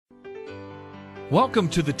Welcome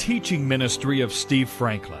to the teaching ministry of Steve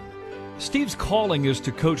Franklin. Steve's calling is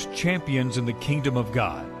to coach champions in the kingdom of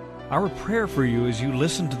God. Our prayer for you as you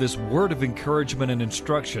listen to this word of encouragement and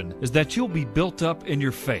instruction is that you'll be built up in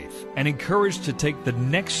your faith and encouraged to take the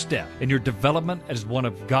next step in your development as one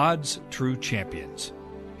of God's true champions.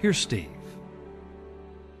 Here's Steve.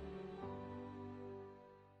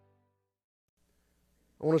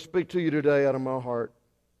 I want to speak to you today out of my heart.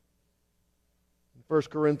 1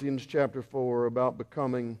 Corinthians chapter 4 about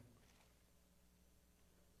becoming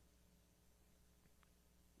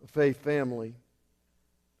a faith family.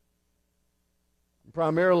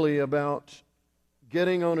 Primarily about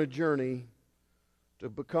getting on a journey to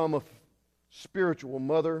become a spiritual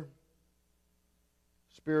mother,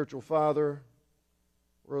 spiritual father,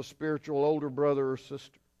 or a spiritual older brother or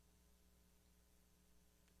sister.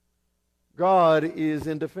 God is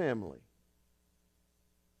into family.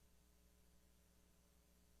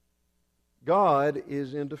 God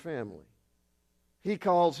is into family. He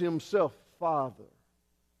calls himself Father.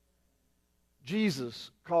 Jesus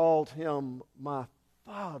called him my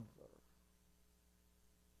Father.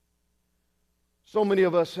 So many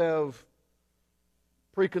of us have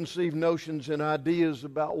preconceived notions and ideas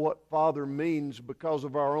about what Father means because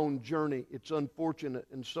of our own journey. It's unfortunate,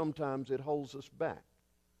 and sometimes it holds us back.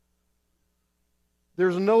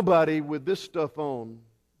 There's nobody with this stuff on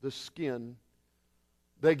the skin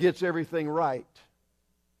that gets everything right.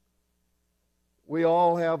 We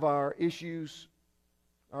all have our issues,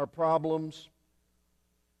 our problems,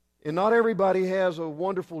 and not everybody has a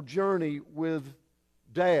wonderful journey with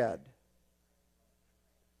Dad.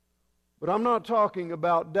 But I'm not talking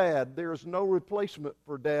about Dad. There's no replacement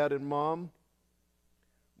for Dad and Mom.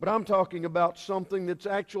 But I'm talking about something that's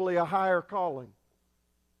actually a higher calling.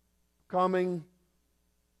 Coming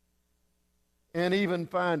and even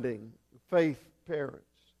finding faith parents.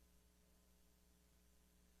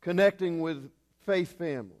 Connecting with faith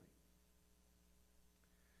family.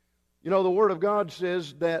 You know, the Word of God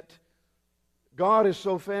says that God is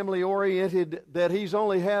so family-oriented that He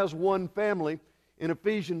only has one family. In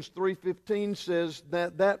Ephesians 3:15 says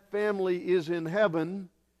that that family is in heaven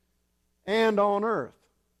and on earth.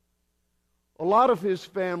 A lot of His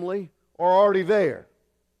family are already there.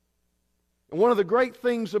 And one of the great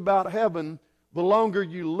things about heaven, the longer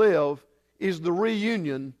you live, is the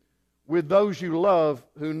reunion with those you love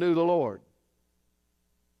who knew the Lord.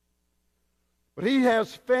 But He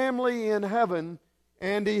has family in heaven,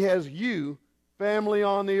 and He has you, family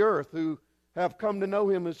on the earth, who have come to know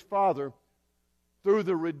Him as Father through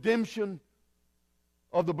the redemption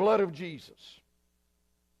of the blood of Jesus.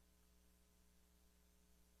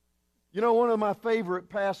 You know, one of my favorite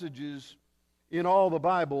passages in all the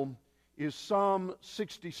Bible is Psalm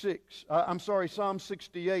 68.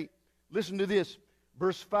 Listen to this.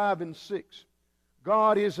 Verse 5 and 6.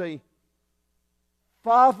 God is a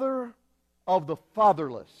father of the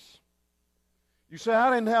fatherless. You say, I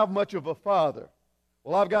didn't have much of a father.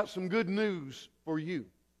 Well, I've got some good news for you.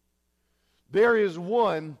 There is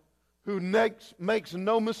one who makes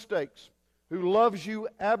no mistakes, who loves you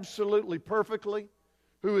absolutely perfectly,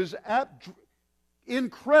 who is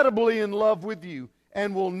incredibly in love with you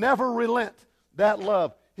and will never relent that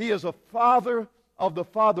love. He is a father of the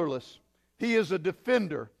fatherless. He is a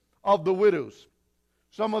defender of the widows.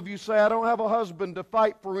 Some of you say, I don't have a husband to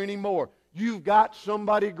fight for anymore. You've got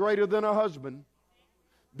somebody greater than a husband.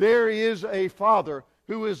 There is a Father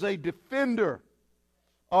who is a defender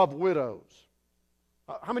of widows.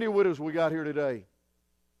 How many widows we got here today?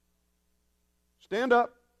 Stand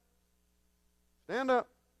up. Stand up.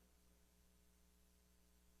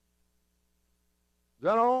 Is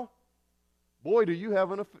that all? Boy, do you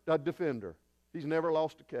have a defender. He's never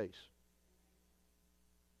lost a case.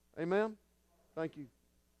 Amen? Thank you.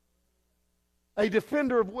 A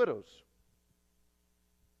defender of widows.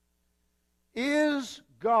 Is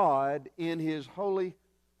God in His holy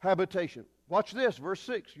habitation? Watch this, verse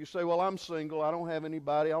 6. You say, well, I'm single. I don't have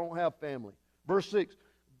anybody. I don't have family. Verse 6.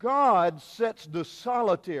 God sets the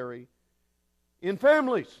solitary in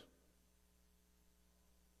families.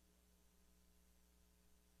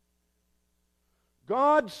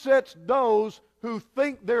 God sets those who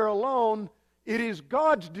think they're alone. It is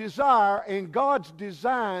God's desire and God's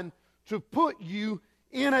design to put you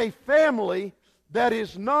in a family that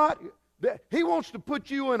is not... He wants to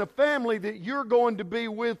put you in a family that you're going to be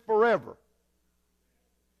with forever.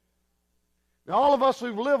 Now, all of us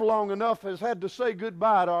who've lived long enough has had to say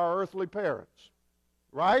goodbye to our earthly parents.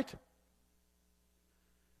 Right?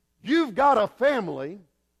 You've got a family,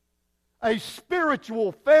 a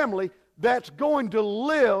spiritual family, that's going to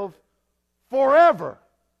live forever.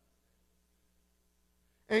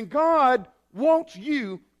 And God wants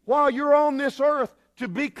you, while you're on this earth, to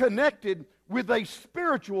be connected with a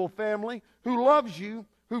spiritual family who loves you,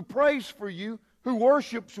 who prays for you, who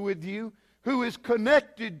worships with you, who is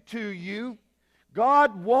connected to you.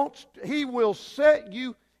 God wants, He will set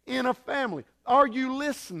you in a family. Are you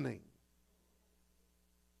listening?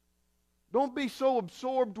 Don't be so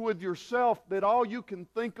absorbed with yourself that all you can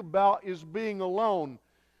think about is being alone.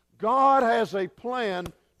 God has a plan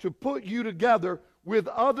to put you together with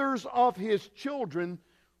others of His children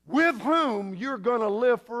with whom you're going to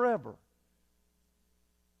live forever.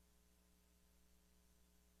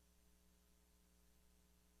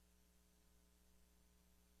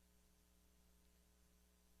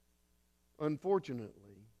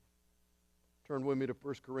 Unfortunately, turn with me to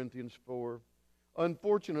 1 Corinthians 4.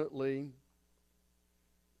 Unfortunately,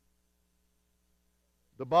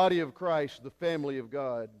 the body of Christ, the family of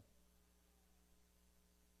God,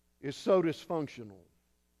 is so dysfunctional.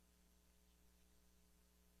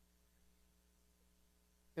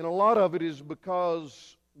 And a lot of it is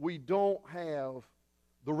because we don't have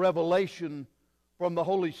the revelation from the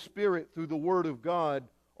Holy Spirit through the Word of God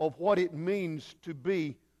of what it means to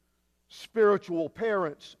be spiritual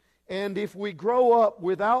parents. And if we grow up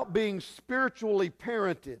without being spiritually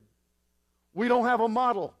parented, we don't have a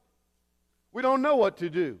model. We don't know what to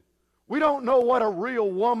do. We don't know what a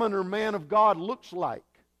real woman or man of God looks like.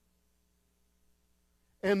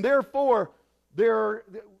 And therefore, we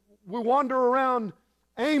wander around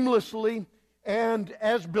aimlessly, and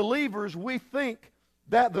as believers, we think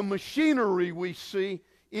that the machinery we see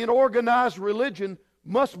in organized religion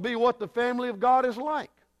must be what the family of God is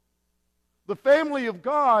like. The family of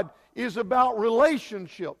God is about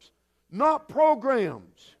relationships, not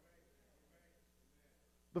programs.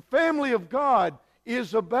 The family of God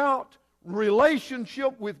is about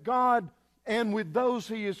relationship with God and with those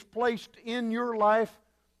He has placed in your life,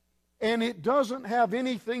 and it doesn't have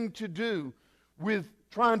anything to do with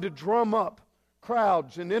trying to drum up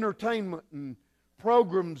crowds and entertainment and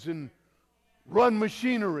programs and run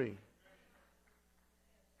machinery.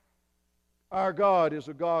 Our God is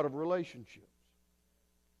a God of relationships.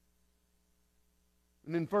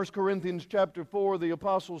 And in 1 Corinthians chapter 4, the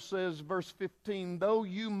apostle says, verse 15, though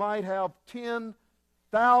you might have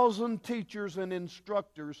 10,000 teachers and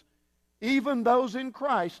instructors, even those in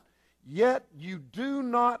Christ, yet you do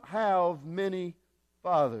not have many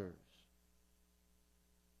fathers.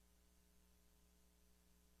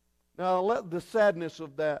 Now let the sadness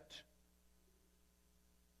of that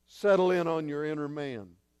settle in on your inner man.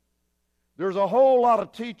 There's a whole lot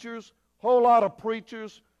of teachers, whole lot of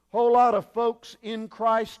preachers, whole lot of folks in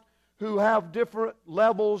Christ who have different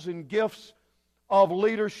levels and gifts of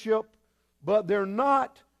leadership, but they're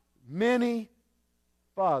not many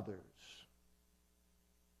fathers.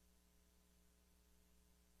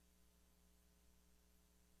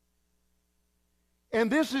 And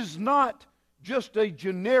this is not just a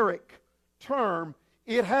generic term.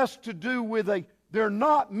 It has to do with there are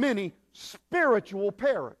not many spiritual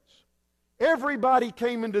parents. Everybody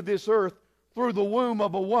came into this earth through the womb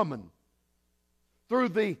of a woman, through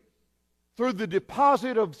the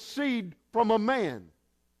deposit of seed from a man.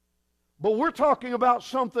 But we're talking about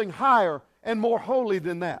something higher and more holy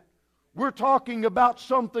than that. We're talking about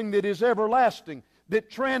something that is everlasting, that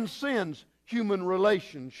transcends human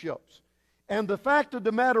relationships. And the fact of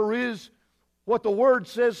the matter is, what the Word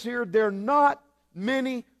says here, there are not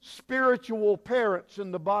many spiritual parents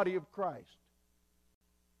in the body of Christ.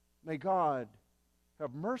 May God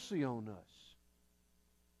have mercy on us.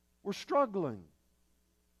 We're struggling.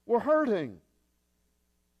 We're hurting.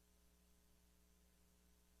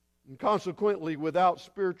 And consequently, without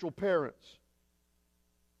spiritual parents,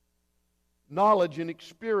 knowledge and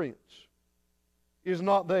experience is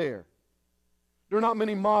not there. There are not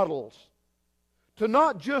many models. To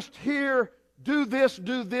not just hear, do this,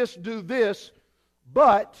 do this, do this,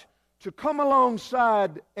 but to come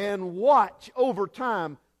alongside and watch over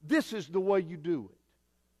time, this is the way you do it.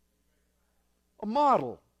 A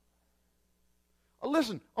model.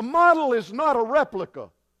 Listen, a model is not a replica.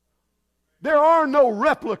 There are no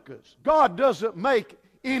replicas. God doesn't make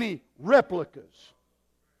any replicas.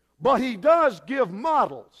 But He does give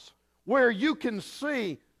models where you can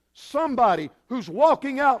see somebody who's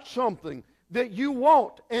walking out something that you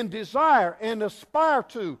want and desire and aspire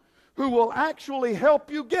to, who will actually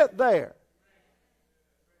help you get there.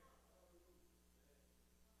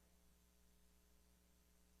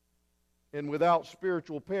 And without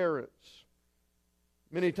spiritual parents,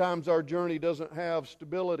 many times our journey doesn't have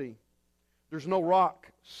stability. There's no rock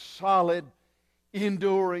solid,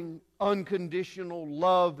 enduring, unconditional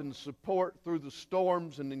love and support through the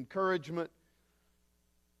storms and encouragement.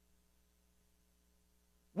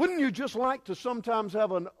 Wouldn't you just like to sometimes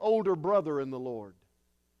have an older brother in the Lord?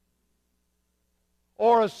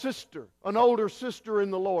 Or a sister, an older sister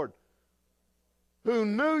in the Lord, who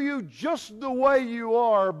knew you just the way you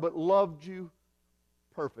are, but loved you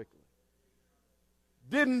perfectly.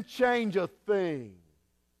 Didn't change a thing.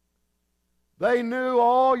 They knew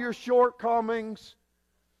all your shortcomings,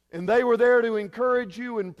 and they were there to encourage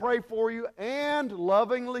you and pray for you and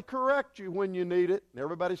lovingly correct you when you need it. And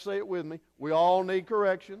everybody say it with me. We all need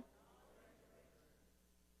correction.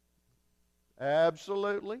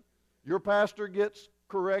 Absolutely. Your pastor gets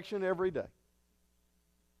correction every day.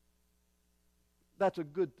 That's a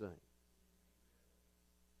good thing.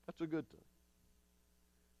 That's a good thing.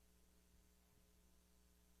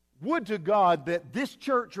 Would to God that this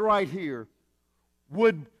church right here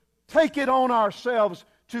would take it on ourselves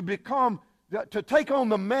to take on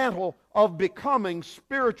the mantle of becoming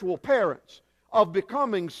spiritual parents, of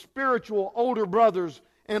becoming spiritual older brothers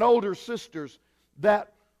and older sisters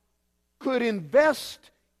that could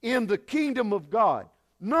invest in the kingdom of God,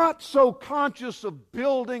 not so conscious of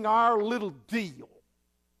building our little deal,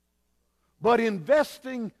 but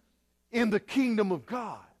investing in the kingdom of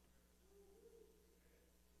God.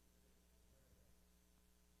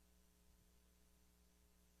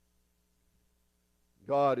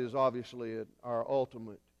 God is obviously our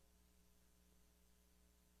ultimate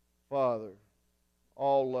Father,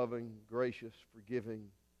 all-loving, gracious, forgiving,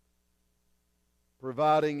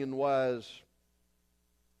 providing and wise.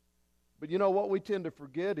 But you know what we tend to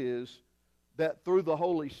forget is that through the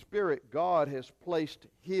Holy Spirit, God has placed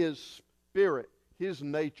His Spirit, His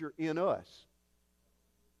nature in us.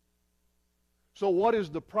 So what is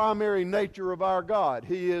the primary nature of our God?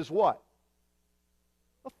 He is what?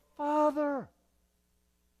 A Father.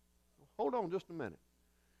 Hold on just a minute.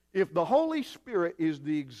 If the Holy Spirit is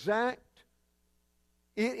it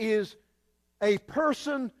is a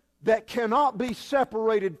person that cannot be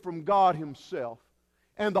separated from God Himself,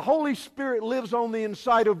 and the Holy Spirit lives on the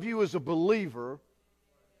inside of you as a believer,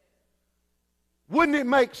 wouldn't it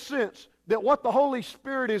make sense that what the Holy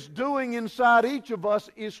Spirit is doing inside each of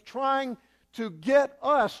us is trying to get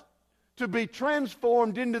us to be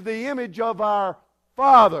transformed into the image of our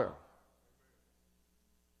Father?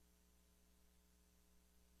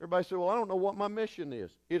 Everybody say, well, I don't know what my mission is.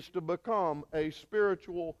 It's to become a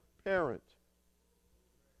spiritual parent.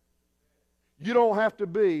 You don't have to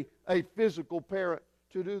be a physical parent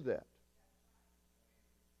to do that.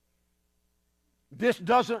 This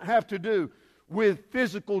doesn't have to do with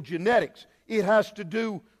physical genetics. It has to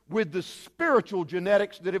do with the spiritual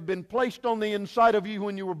genetics that have been placed on the inside of you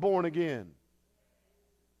when you were born again.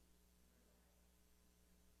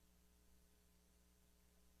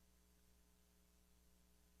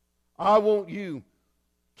 I want you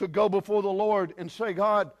to go before the Lord and say,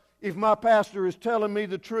 God, if my pastor is telling me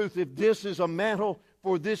the truth, if this is a mantle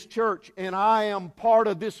for this church and I am part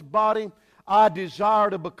of this body, I desire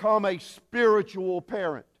to become a spiritual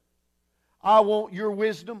parent. I want your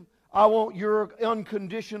wisdom. I want your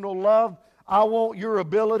unconditional love. I want your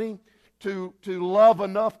ability to love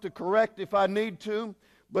enough to correct if I need to.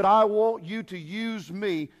 But I want you to use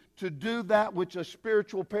me to do that which a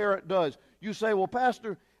spiritual parent does. You say, well,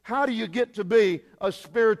 Pastor, how do you get to be a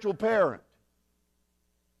spiritual parent?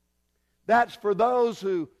 That's for those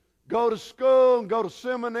who go to school and go to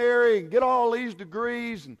seminary and get all these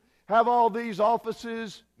degrees and have all these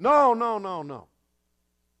offices. No, no, no, no.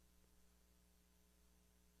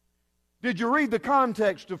 Did you read the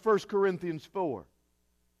context of 1 Corinthians 4?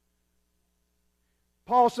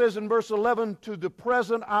 Paul says in verse 11, to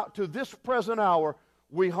this present hour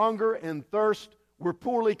we hunger and thirst, we're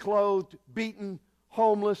poorly clothed, beaten,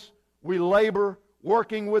 homeless, we labor,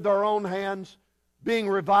 working with our own hands, being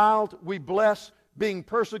reviled, we bless, being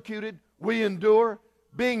persecuted, we endure,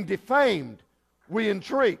 being defamed, we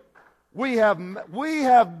entreat. We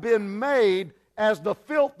have been made as the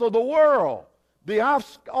filth of the world, the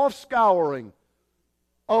offscouring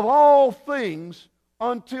of all things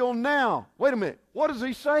until now. Wait a minute, what is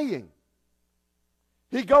he saying?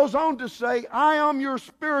 He goes on to say, I am your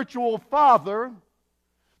spiritual father,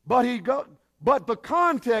 but the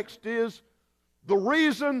context is, the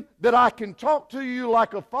reason that I can talk to you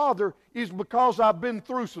like a father is because I've been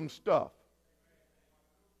through some stuff.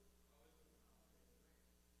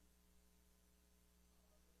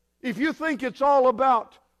 If you think it's all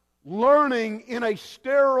about learning in a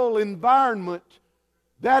sterile environment,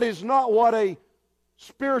 that is not what a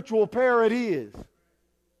spiritual parent is.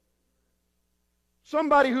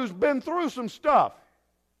 Somebody who's been through some stuff.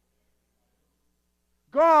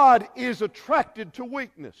 God is attracted to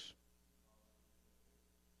weakness.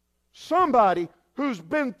 Somebody who's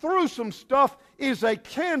been through some stuff is a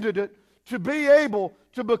candidate to be able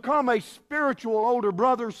to become a spiritual older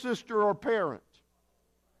brother, sister, or parent.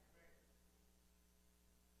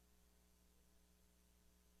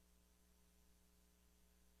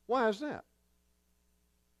 Why is that?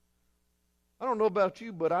 I don't know about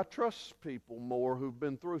you, but I trust people more who've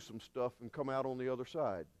been through some stuff and come out on the other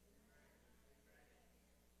side.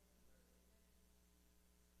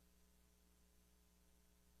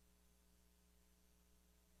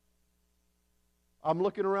 I'm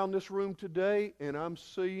looking around this room today and I'm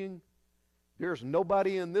seeing there's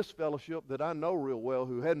nobody in this fellowship that I know real well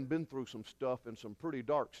who hadn't been through some stuff and some pretty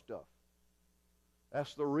dark stuff.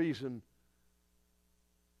 That's the reason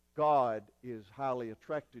God is highly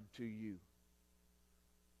attracted to you.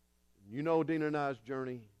 You know Dina and I's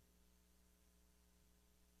journey.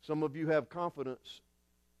 Some of you have confidence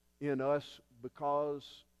in us because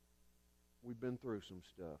we've been through some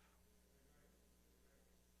stuff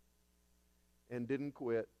and didn't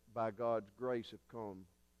quit. By God's grace have come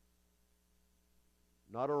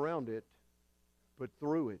not around it, but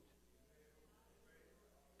through it.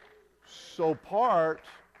 So part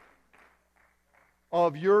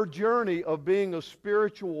of your journey of being a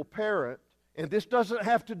spiritual parent, and this doesn't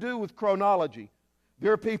have to do with chronology.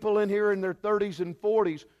 There are people in here in their 30s and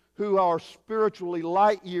 40s who are spiritually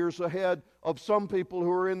light years ahead of some people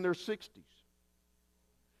who are in their 60s.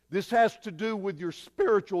 This has to do with your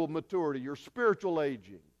spiritual maturity, your spiritual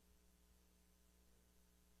aging.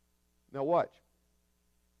 Now watch.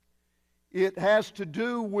 It has to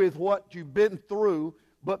do with what you've been through.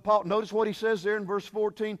 But Paul, notice what he says there in verse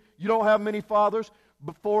 14. You don't have many fathers,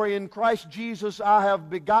 for in Christ Jesus I have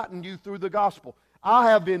begotten you through the gospel. I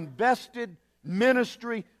have invested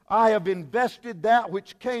ministry. I have invested that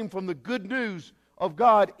which came from the good news of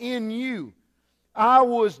God in you. I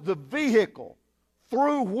was the vehicle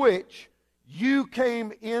through which you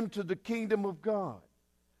came into the kingdom of God.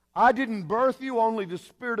 I didn't birth you, only the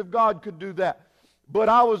Spirit of God could do that. But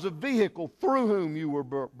I was a vehicle through whom you were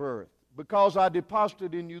birthed, because I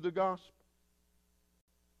deposited in you the gospel.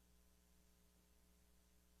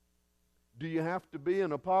 Do you have to be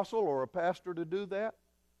an apostle or a pastor to do that?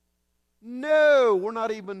 No, we're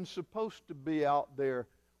not even supposed to be out there.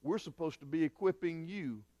 We're supposed to be equipping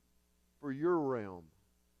you for your realm.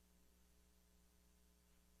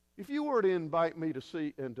 If you were to invite me to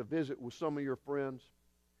see and to visit with some of your friends,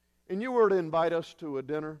 and you were to invite us to a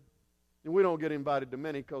dinner, and we don't get invited to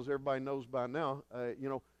many because everybody knows by now,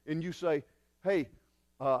 and you say, hey,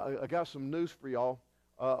 I got some news for y'all.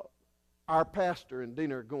 Our pastor and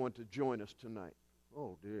Dina are going to join us tonight.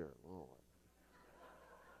 Oh, dear Lord.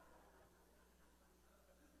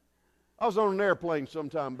 I was on an airplane some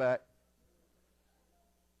time back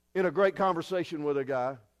in a great conversation with a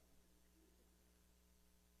guy.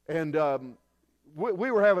 And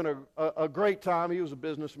we were having a great time. He was a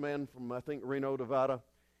businessman from, I think, Reno, Nevada.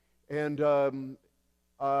 And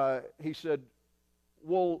he said,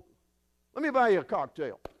 well, let me buy you a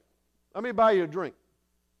cocktail. Let me buy you a drink.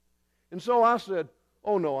 And so I said,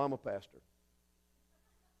 oh, no, I'm a pastor.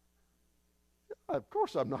 Of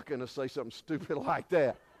course I'm not going to say something stupid like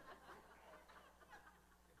that.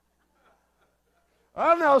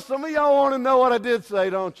 I know some of y'all want to know what I did say,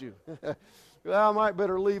 don't you? Well, I might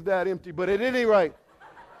better leave that empty. But at any rate,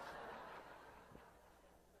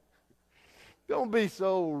 don't be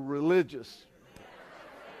so religious.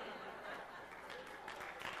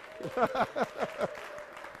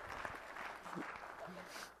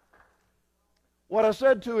 What I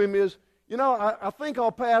said to him is, I think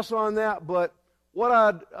I'll pass on that, but what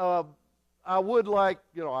I would like,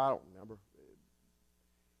 I don't remember.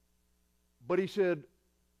 But he said,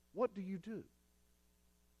 what do you do?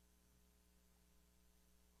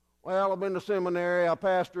 Well, I've been to seminary, I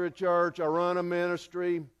pastor a church, I run a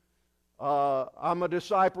ministry, I'm a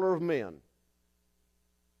discipler of men.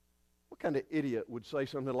 What kind of idiot would say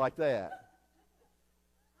something like that?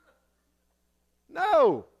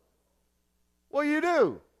 No. Well, you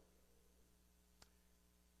do.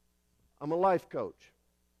 I'm a life coach.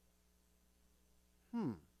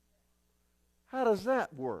 How does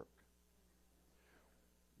that work?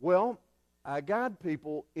 Well, I guide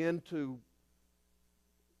people into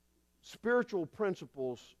spiritual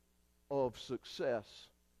principles of success.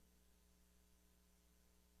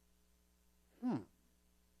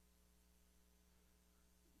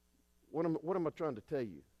 What am I trying to tell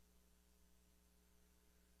you?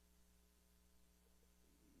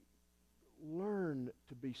 Learn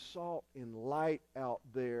to be salt and light out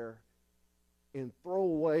there and throw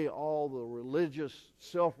away all the religious,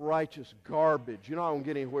 self-righteous garbage. You're not going to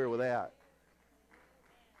get anywhere with that.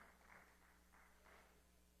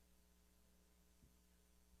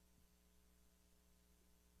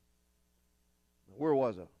 where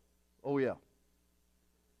was I? Oh, yeah.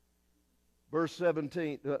 Verse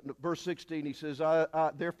 16, he says,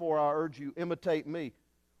 therefore I urge you, imitate me.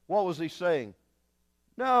 What was he saying?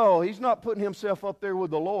 No, he's not putting himself up there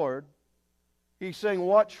with the Lord. He's saying,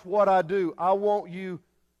 watch what I do. I want you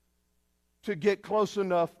to get close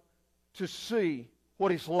enough to see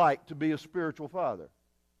what it's like to be a spiritual father.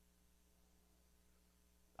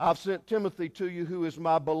 I've sent Timothy to you, who is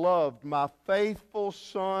my beloved, my faithful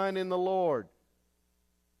son in the Lord,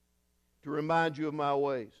 to remind you of my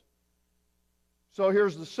ways. So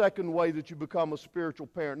here's the second way that you become a spiritual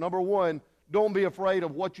parent. Number one, don't be afraid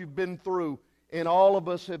of what you've been through. And all of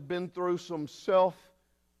us have been through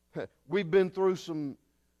we've been through some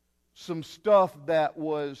stuff that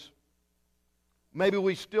was, maybe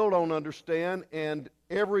we still don't understand. And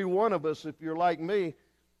every one of us, if you're like me,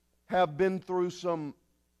 have been through some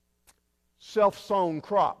self-sown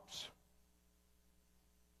crops.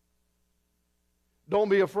 Don't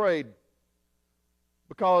be afraid,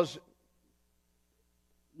 because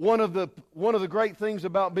one of the great things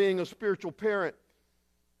about being a spiritual parent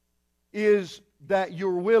is that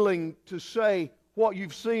you're willing to say what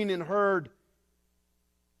you've seen and heard.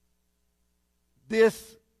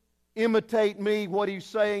 This, imitate me. What he's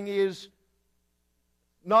saying is,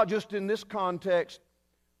 not just in this context,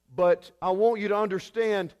 but I want you to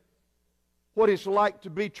understand what it's like to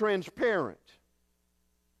be transparent.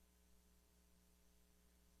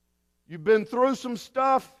 You've been through some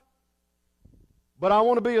stuff, but I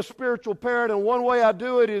want to be a spiritual parent, and one way I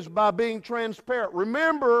do it is by being transparent.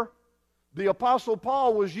 Remember, the Apostle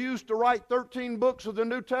Paul was used to write 13 books of the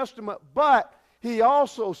New Testament, but he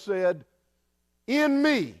also said, in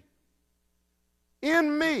me,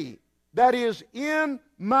 that is, in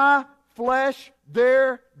my flesh,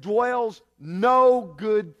 there dwells no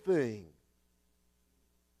good thing.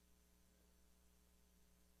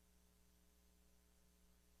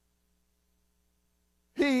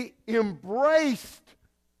 He embraced,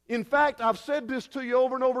 in fact, I've said this to you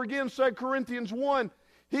over and over again, 2 Corinthians 1,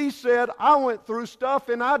 he said, I went through stuff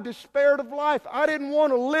and I despaired of life. I didn't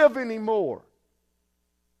want to live anymore.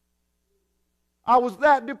 I was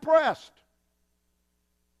that depressed.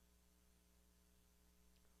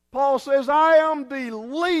 Paul says, I am the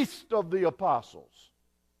least of the apostles.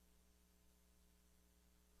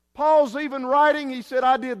 Paul's even writing, he said,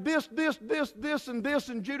 I did this, and this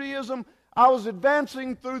in Judaism. I was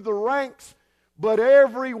advancing through the ranks, but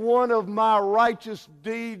every one of my righteous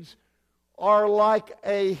deeds are like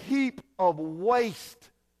a heap of waste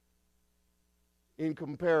in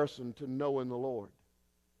comparison to knowing the Lord.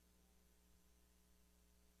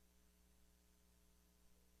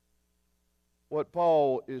 What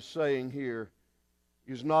Paul is saying here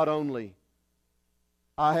is not only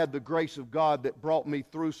I had the grace of God that brought me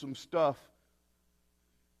through some stuff,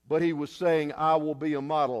 but he was saying I will be a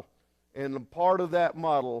model. And a part of that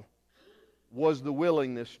model was the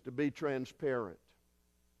willingness to be transparent.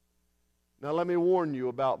 Now let me warn you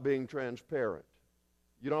about being transparent.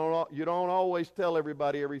 You don't always tell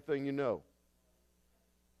everybody everything you know.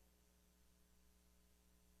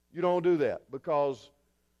 You don't do that, because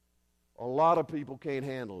a lot of people can't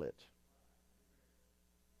handle it.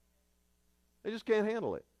 They just can't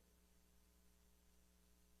handle it.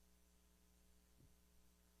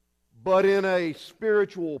 But in a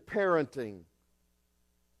spiritual parenting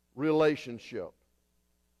relationship,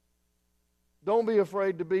 don't be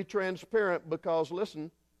afraid to be transparent, because, listen,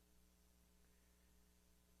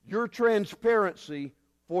 your transparency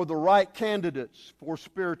for the right candidates for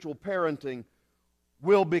spiritual parenting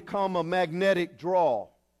will become a magnetic draw.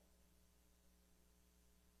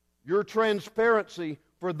 Your transparency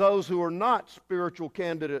for those who are not spiritual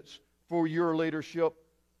candidates for your leadership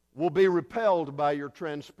will be repelled by your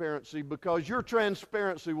transparency, because your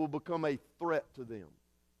transparency will become a threat to them.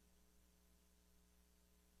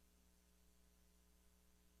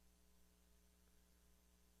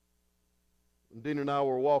 When Dean and I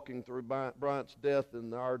were walking through Bryant's death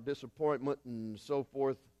and our disappointment and so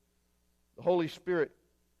forth, the Holy Spirit,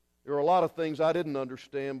 there were a lot of things I didn't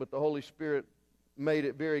understand, but the Holy Spirit made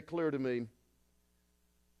it very clear to me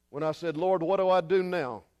when I said, Lord, what do I do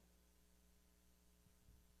now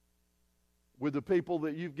with the people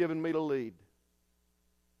that you've given me to lead?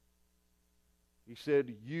 He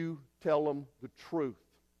said, you tell them the truth.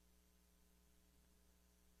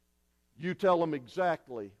 You tell them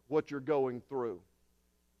exactly what you're going through.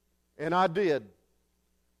 And I did.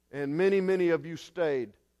 And many, many of you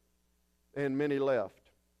stayed, and many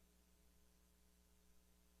left.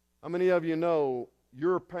 How many of you know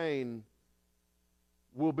your pain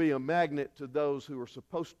will be a magnet to those who are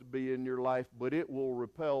supposed to be in your life, but it will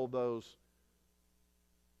repel those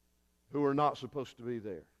who are not supposed to be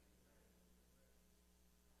there.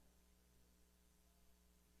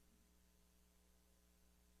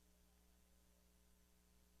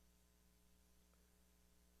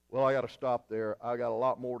 Well, I got to stop there. I got a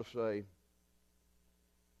lot more to say.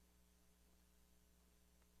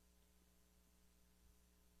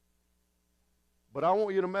 But I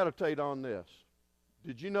want you to meditate on this.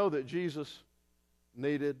 Did you know that Jesus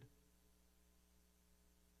needed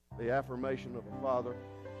the affirmation of a father?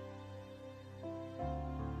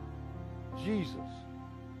 Jesus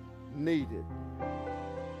needed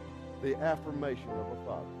the affirmation of a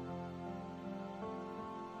father.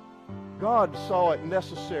 God saw it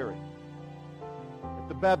necessary at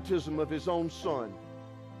the baptism of His own Son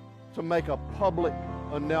to make a public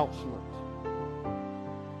announcement.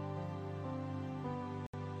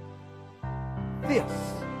 This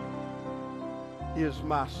is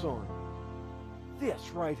my Son. This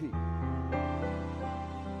right here.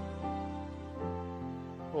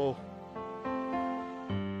 Oh,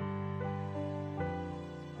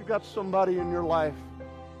 you got somebody in your life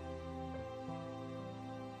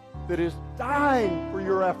that is dying for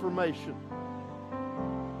your affirmation.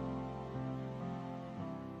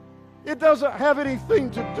 It doesn't have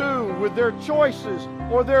anything to do with their choices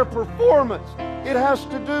or their performance. It has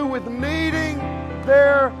to do with needing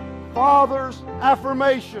their Father's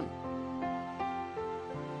affirmation.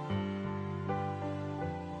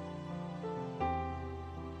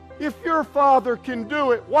 If your Father can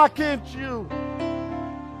do it, why can't you?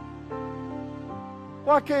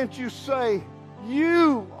 Why can't you say,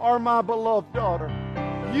 "You are my beloved daughter.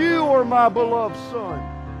 You are my beloved son"?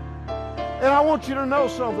 And I want you to know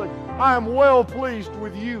something. I am well pleased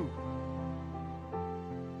with you.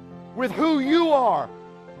 With who you are.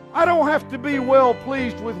 I don't have to be well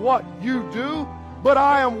pleased with what you do, but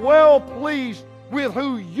I am well pleased with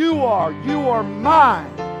who you are. You are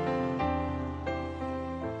mine.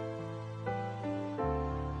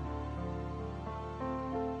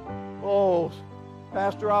 Oh,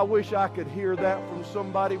 Pastor, I wish I could hear that from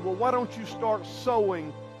somebody. Well, why don't you start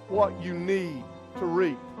sowing what you need to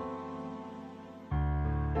reap?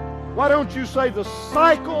 Why don't you say the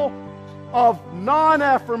cycle of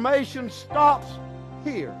non-affirmation stops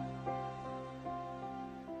here?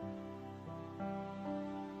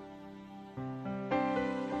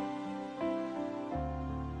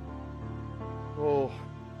 Oh,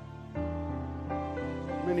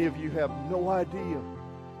 many of you have no idea.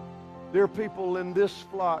 There are people in this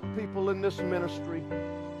flock, people in this ministry,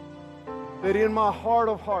 that in my heart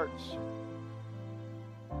of hearts,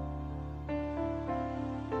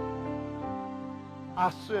 I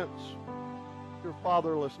sense your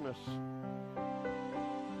fatherlessness.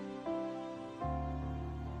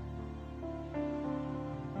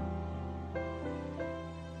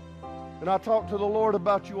 And I talk to the Lord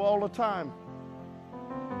about you all the time.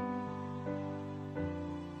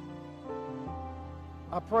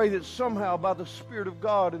 I pray that somehow by the Spirit of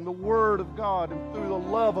God and the Word of God and through the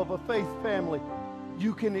love of a faith family,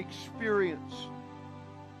 you can experience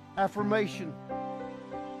affirmation.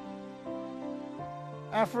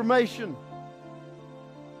 Affirmation.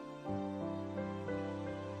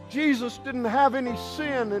 Jesus didn't have any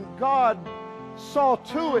sin, and God saw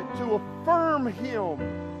to it to affirm Him.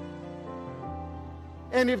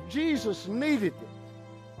 And if Jesus needed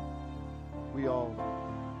it, we all do.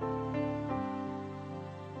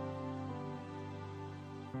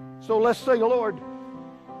 So let's say, "Lord,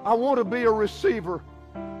 I want to be a receiver,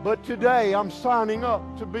 but today I'm signing up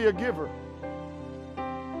to be a giver.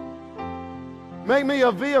 Make me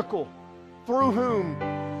a vehicle through whom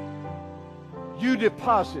you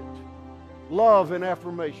deposit love and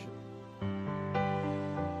affirmation."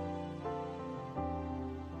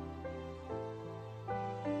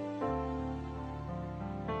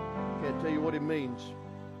 Can't tell you what it means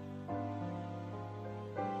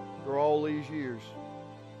for all these years.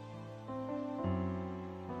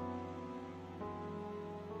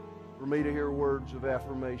 For me to hear words of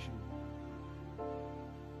affirmation.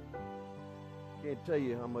 Can't tell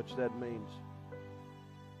you how much that means.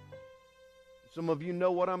 Some of you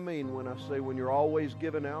know what I mean when I say when you're always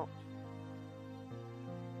giving out.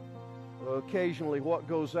 Occasionally what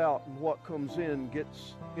goes out and what comes in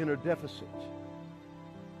gets in a deficit.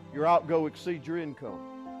 Your outgo exceeds your income.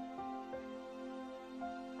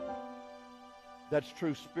 That's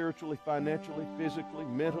true spiritually, financially, physically,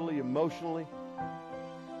 mentally, emotionally.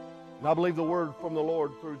 And I believe the word from the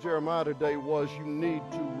Lord through Jeremiah today was you need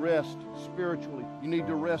to rest spiritually. You need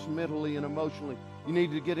to rest mentally and emotionally. You need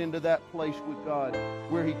to get into that place with God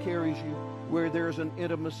where He carries you, where there's an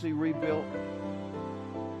intimacy rebuilt.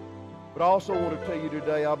 But But I also want to tell you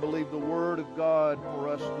today, I believe the Word of God for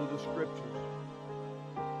us through the Scriptures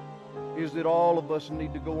is that all of us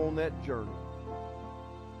need to go on that journey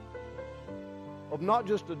of not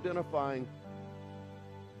just identifying,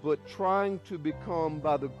 but trying to become,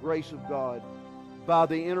 by the grace of God, by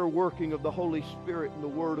the inner working of the Holy Spirit and the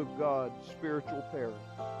Word of God, spiritual parents.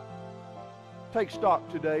 Take stock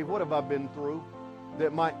today. What have I been through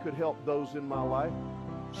that could help those in my life?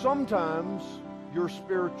 Sometimes your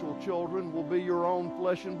spiritual children will be your own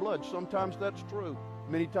flesh and blood. Sometimes that's true.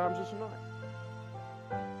 Many times it's not.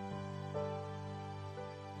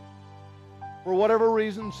 For whatever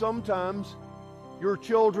reason, sometimes your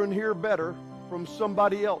children hear better from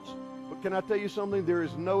somebody else. But can I tell you something? There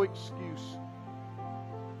is no excuse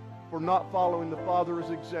for not following the Father's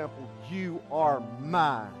example. You are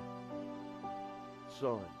my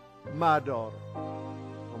son, my daughter.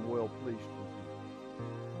 I'm well pleased with you.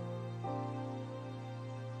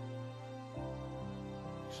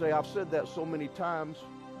 Say, I've said that so many times.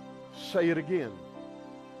 Say it again.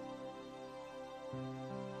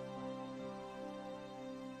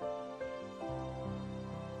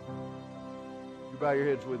 You bow your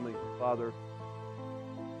heads with me. Father,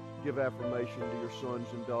 give affirmation to your sons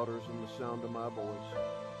and daughters in the sound of my voice.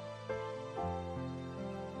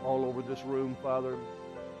 All over this room, Father,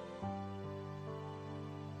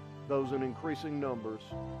 those in increasing numbers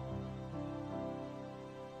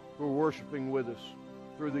who are worshiping with us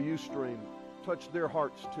through the Ustream, touch their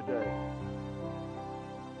hearts today.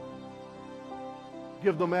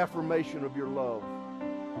 Give them affirmation of your love,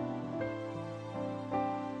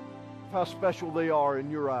 how special they are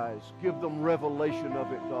in your eyes. Give them revelation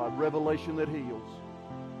of it, God, revelation that heals.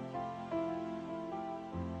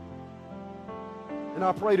 And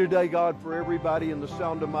I pray today, God, for everybody in the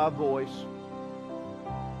sound of my voice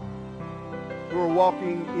who are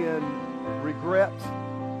walking in regret,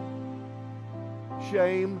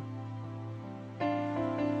 shame,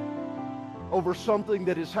 over something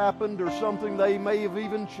that has happened or something they may have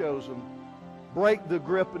even chosen. Break the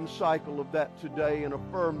grip and cycle of that today and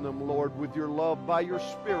affirm them, Lord, with your love by your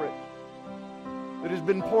Spirit that has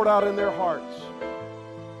been poured out in their hearts.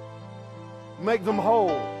 Make them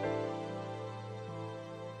whole.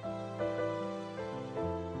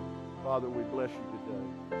 Father, we bless you today.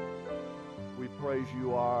 We praise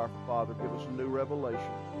you, our Father. Give us a new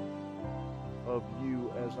revelation of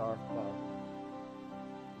you as our Father.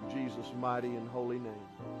 In Jesus' mighty and holy name,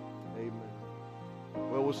 amen.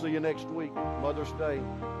 Well, we'll see you next week, Mother's Day.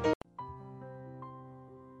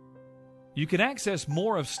 You can access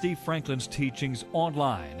more of Steve Franklin's teachings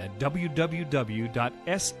online at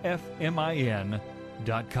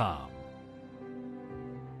www.sfmin.com.